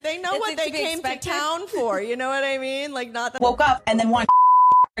know what they came to town for. You know what I mean? Like, not that woke up and then wanted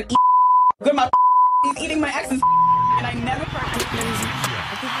to eat good my he's eating my ex's and I never practiced.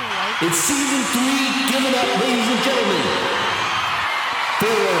 It's season 3. Give it up, ladies and gentlemen, for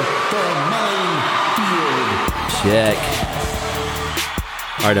the Minefield. Check.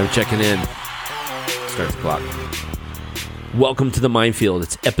 All right, I'm checking in. Start the clock. Welcome to the Minefield.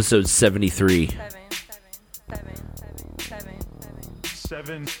 It's episode 73.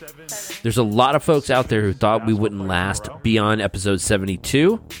 There's a lot of folks out there who thought we wouldn't last beyond episode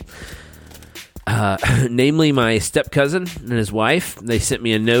 72. Namely, my step-cousin and his wife. They sent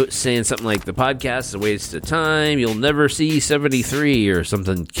me a note saying something like, the podcast is a waste of time. You'll never see 73 or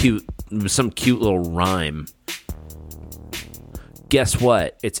something cute. Some cute little rhyme. Guess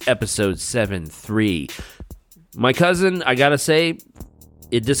what? It's episode 73. My cousin, I gotta say,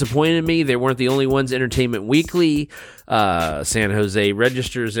 it disappointed me. They weren't the only ones. Entertainment Weekly, San Jose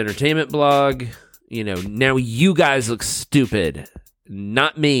Register's entertainment blog. You know, now you guys look stupid.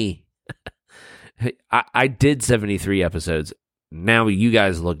 Not me. I did 73 episodes. Now you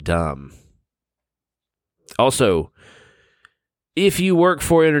guys look dumb. Also, if you work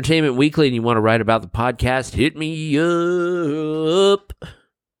for Entertainment Weekly and you want to write about the podcast, hit me up.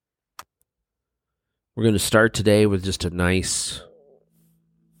 We're going to start today with just a nice,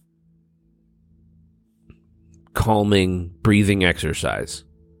 calming breathing exercise.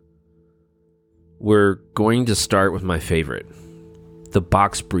 We're going to start with my favorite, the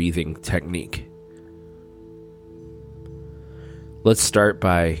box breathing technique. Let's start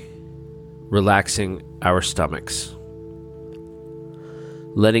by relaxing our stomachs,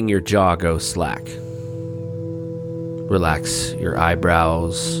 letting your jaw go slack. Relax your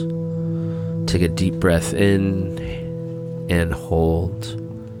eyebrows. Take a deep breath in and hold.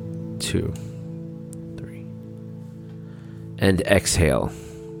 2, 3. And exhale.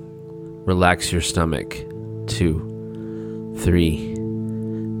 Relax your stomach. 2, 3.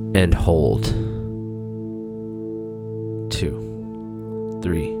 And hold. 2,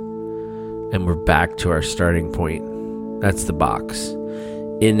 3. And we're back to our starting point. That's the box.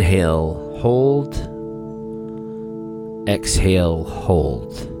 Inhale, hold. Exhale,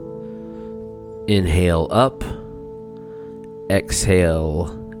 hold. Inhale up. Exhale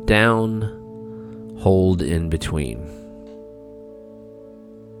down. Hold in between.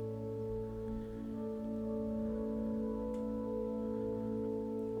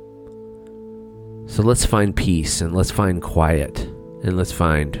 So let's find peace and let's find quiet. And let's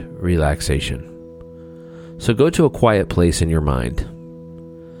find relaxation. So go to a quiet place in your mind.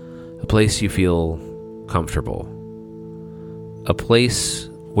 A place you feel comfortable. A place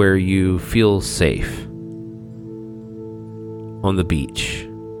where you feel safe. On the beach.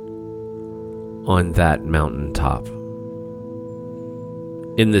 On that mountaintop.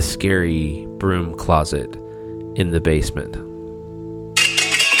 In the scary broom closet in the basement.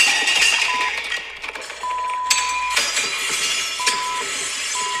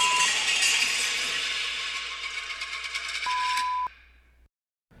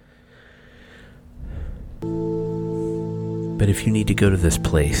 But if you need to go to this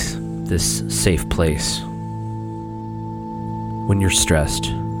place, this safe place, when you're stressed,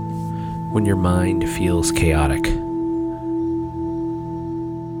 when your mind feels chaotic,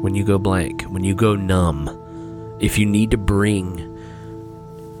 when you go blank, when you go numb, if you need to bring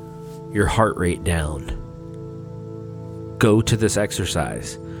your heart rate down, go to this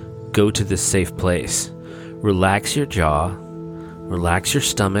exercise, go to this safe place, relax your jaw, relax your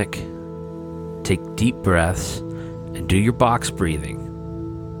stomach, take deep breaths, and do your box breathing.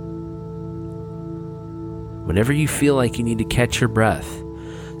 Whenever you feel like you need to catch your breath,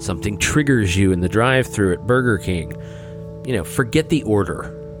 something triggers you in the drive-thru at Burger King, forget the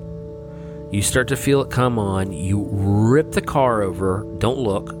order. You start to feel it come on, you rip the car over, don't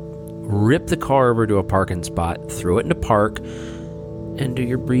look, rip the car over to a parking spot, throw it into park, and do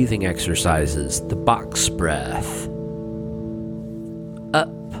your breathing exercises, the box breath.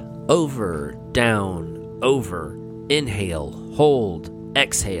 Up, over, down, over. Inhale, hold,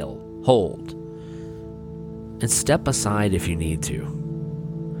 exhale, hold. And step aside if you need to.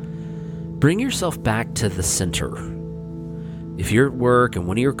 Bring yourself back to the center. If you're at work and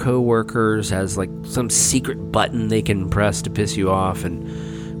one of your coworkers has like some secret button they can press to piss you off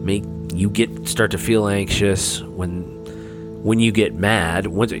and make you start to feel anxious, when you get mad,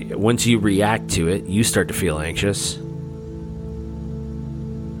 once you react to it, you start to feel anxious.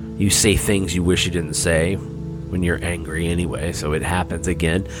 You say things you wish you didn't say. When you're angry anyway, so it happens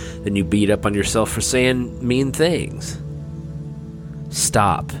again. Then you beat up on yourself for saying mean things.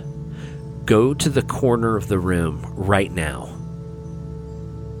 Stop. Go to the corner of the room right now.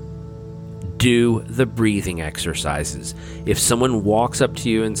 do the breathing exercises. If someone walks up to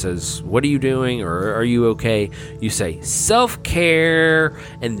you and says, "What are you doing?" or "Are you okay?" you say, "Self-care,"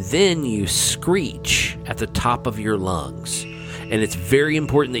 and then you screech at the top of your lungs. And it's very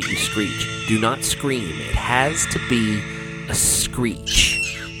important that you screech. Do not scream. It has to be a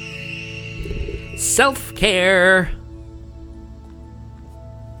screech. Self-care.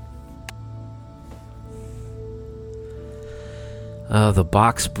 The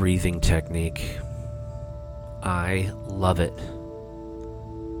box breathing technique. I love it.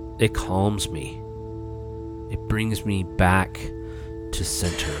 It calms me. It brings me back to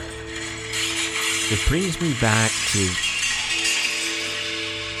center. It brings me back to...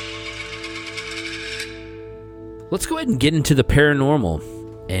 Let's go ahead and get into the paranormal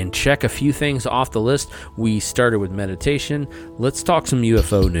and check a few things off the list. We started with meditation. Let's talk some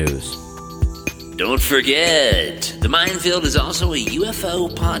UFO news. Don't forget, The Minefield is also a UFO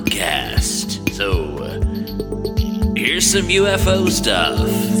podcast. So, here's some UFO stuff.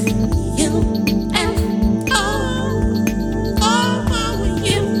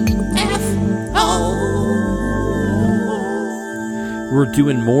 We're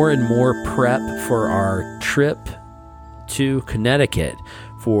doing more and more prep for our trip to Connecticut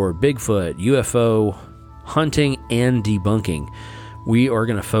for Bigfoot, UFO hunting, and debunking. We are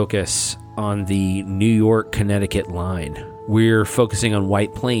going to focus on the New York, Connecticut line. We're focusing on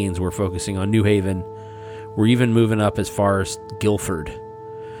White Plains. We're focusing on New Haven. We're even moving up as far as Guilford.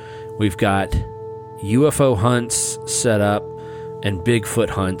 We've got UFO hunts set up and Bigfoot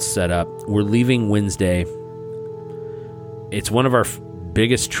hunts set up. We're leaving Wednesday. It's one of our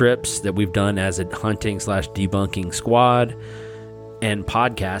biggest trips that we've done as a hunting/debunking squad and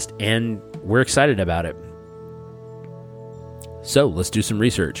podcast, and we're excited about it. So let's do some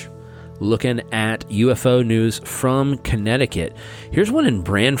research. Looking at UFO news from Connecticut. Here's one in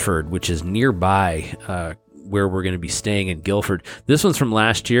Branford, which is nearby where we're going to be staying in Guilford. This one's from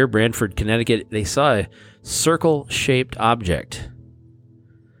last year, Branford, Connecticut. They saw a circle-shaped object.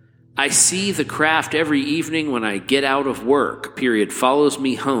 I see the craft every evening when I get out of work. Follows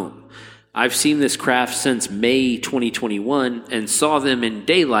me home. I've seen this craft since May 2021 and saw them in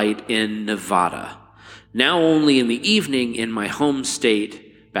daylight in Nevada. Now only in the evening in my home state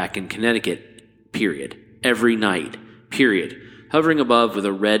back in Connecticut, every night, hovering above with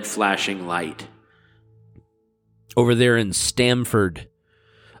a red flashing light. Over there in Stamford,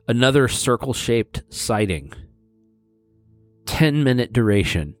 another circle-shaped sighting. 10-minute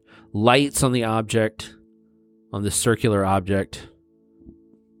duration. Lights on the object, on the circular object.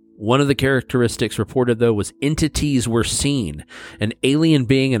 One of the characteristics reported, though, was entities were seen. An alien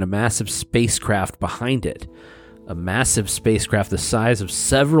being and a massive spacecraft behind it. A massive spacecraft the size of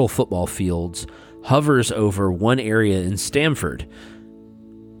several football fields hovers over one area in Stamford.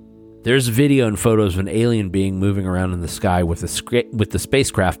 There's video and photos of an alien being moving around in the sky with the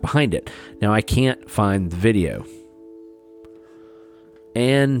spacecraft behind it. Now, I can't find the video.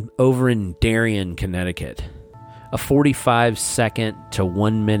 And over in Darien, Connecticut, a 45-second to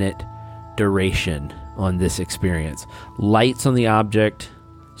 1-minute duration on this experience. Lights on the object,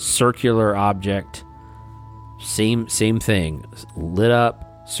 circular object, same thing. Lit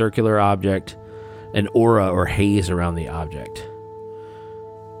up, circular object, an aura or haze around the object.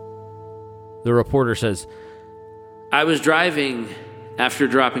 The reporter says, I was driving after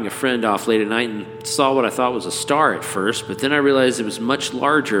dropping a friend off late at night and saw what I thought was a star at first, but then I realized it was much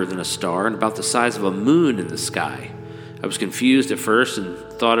larger than a star and about the size of a moon in the sky. I was confused at first and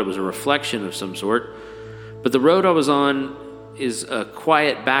thought it was a reflection of some sort, but the road I was on is a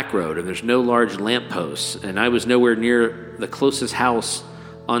quiet back road and there's no large lampposts, and I was nowhere near the closest house.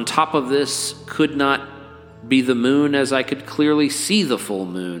 On top of this could not be the moon, as I could clearly see the full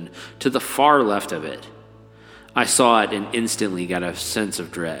moon to the far left of it. I saw it and instantly got a sense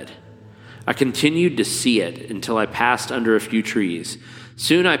of dread. I continued to see it until I passed under a few trees.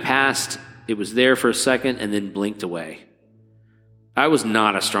 Soon I passed, it was there for a second and then blinked away. I was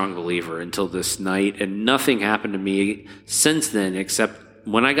not a strong believer until this night, and nothing happened to me since then except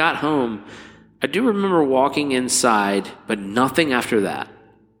when I got home. I do remember walking inside, but nothing after that,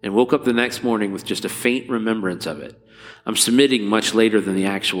 and woke up the next morning with just a faint remembrance of it. I'm submitting much later than the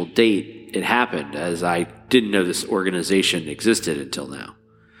actual date it happened, as I didn't know this organization existed until now.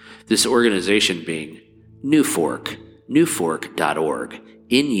 This organization being Newfork, newfork.org,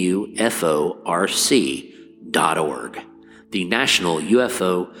 NUFORC.org, the National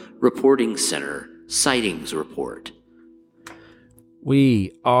UFO Reporting Center Sightings Report.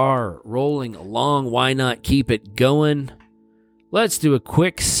 We are rolling along. Why not keep it going? Let's do a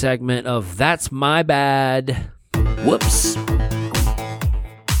quick segment of That's My Bad. Whoops.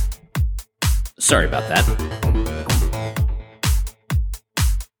 Sorry about that.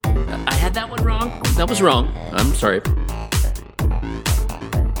 I had that one wrong. That was wrong. I'm sorry.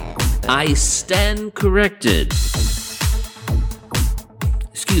 I stand corrected.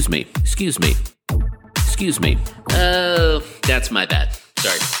 Excuse me. Oh, that's my bad.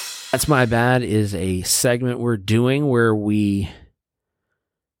 Sorry. That's My Bad is a segment we're doing where we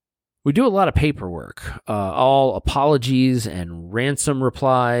do a lot of paperwork, all apologies and ransom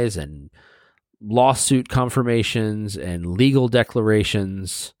replies and lawsuit confirmations and legal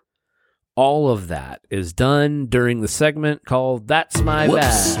declarations. All of that is done during the segment called That's My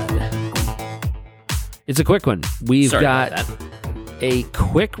Bad. It's a quick one. We've got a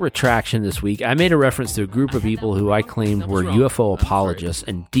quick retraction this week. I made a reference to a group of people who I claimed were UFO apologists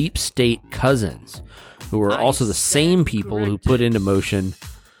and deep state cousins, who are also the same people who put into motion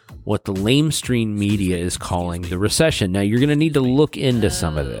what the lamestream media is calling the recession. Now, you're going to need to look into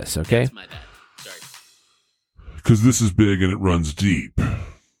some of this, okay? Because this is big and it runs deep.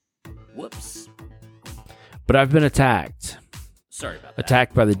 Whoops. But I've been attacked. Sorry about that.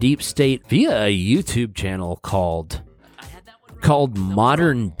 Attacked by the deep state via a YouTube channel called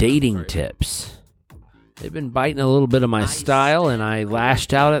Modern Dating Tips. They've been biting a little bit of my style, and I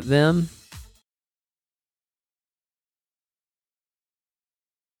lashed out at them.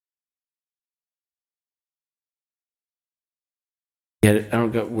 I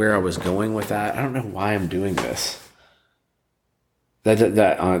don't know where I was going with that. I don't know why I'm doing this.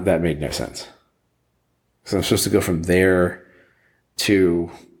 That made no sense. So I'm supposed to go from there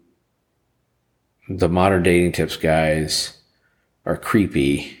to the Modern Dating Tips guys are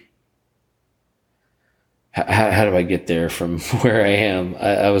creepy. How do I get there from where I am?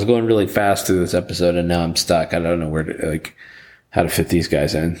 I was going really fast through this episode, and now I'm stuck. I don't know how to fit these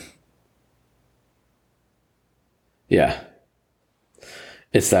guys in. Yeah.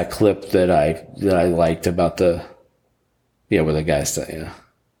 It's that clip that I liked about where the guy said, yeah.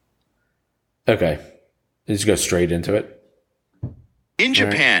 Okay. Let's go straight into it. In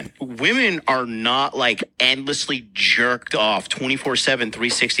Japan, women are not like endlessly jerked off 24/7,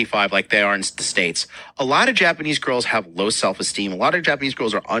 365 like they are in the States. A lot of Japanese girls have low self-esteem. A lot of Japanese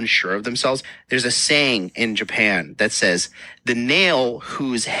girls are unsure of themselves. There's a saying in Japan that says, the nail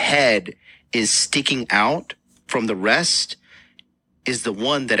whose head is sticking out from the rest is the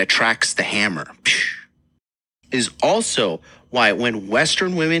one that attracts the hammer. Is also why when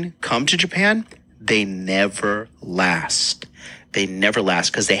Western women come to Japan, they never last. They never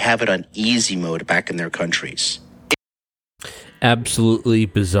last because they have it on easy mode back in their countries. Absolutely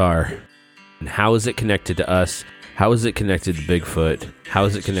bizarre. And how is it connected to us? How is it connected to Bigfoot? How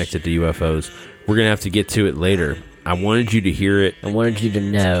is it connected to UFOs? We're going to have to get to it later. I wanted you to hear it. I wanted you to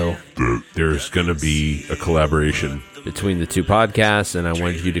know that there's going to be a collaboration between the two podcasts, and I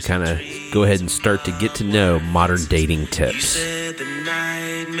wanted you to kind of go ahead and start to get to know Modern Dating Tips. You said the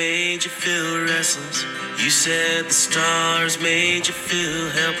night made you feel restless. You said the stars made you feel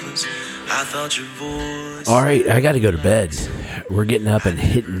helpless. I thought your voice... All right, I got to go to bed. We're getting up and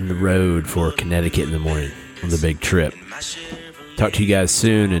hitting the road for Connecticut in the morning on the big trip. Talk to you guys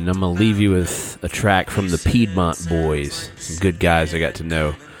soon, and I'm going to leave you with a track from the Piedmont Boys. Some good guys I got to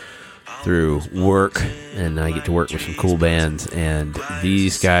know through work, and I get to work with some cool bands, and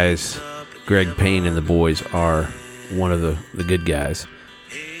these guys, Greg Payne and the boys, are one of the good guys.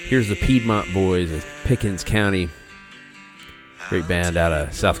 Here's the Piedmont Boys of Pickens County. Great band out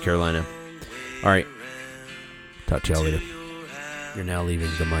of South Carolina. All right. Talk to y'all later. You're now leaving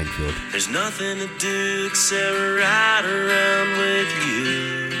the minefield. There's nothing to do except ride around with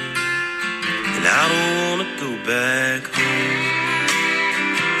you, and I don't want to go back home.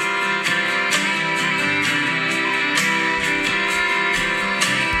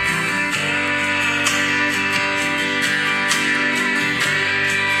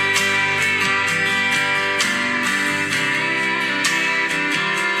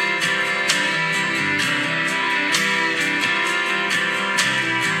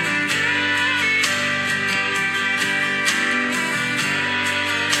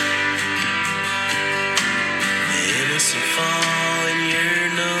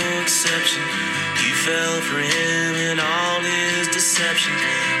 You fell for him and all his deceptions.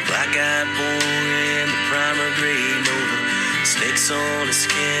 Black-eyed boy and the primer gray Nova. Snakes on his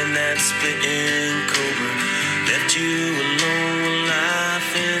skin, that spitting cobra. Left you alone with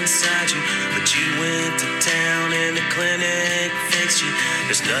life inside you, but you went to town and the clinic fixed you.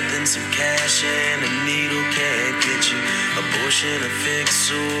 There's nothing some cash and a needle can't get you. Abortion, a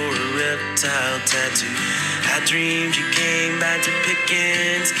fix, or a reptile tattoo. I dreamed you came back to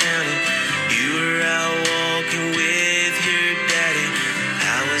Pickens County. You were out walking with your daddy.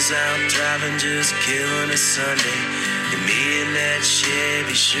 I was was out driving, just killing a Sunday. And me and that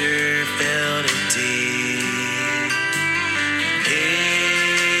Chevy sure felt it deep.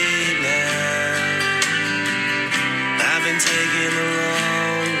 Hey, now, I've been taking the long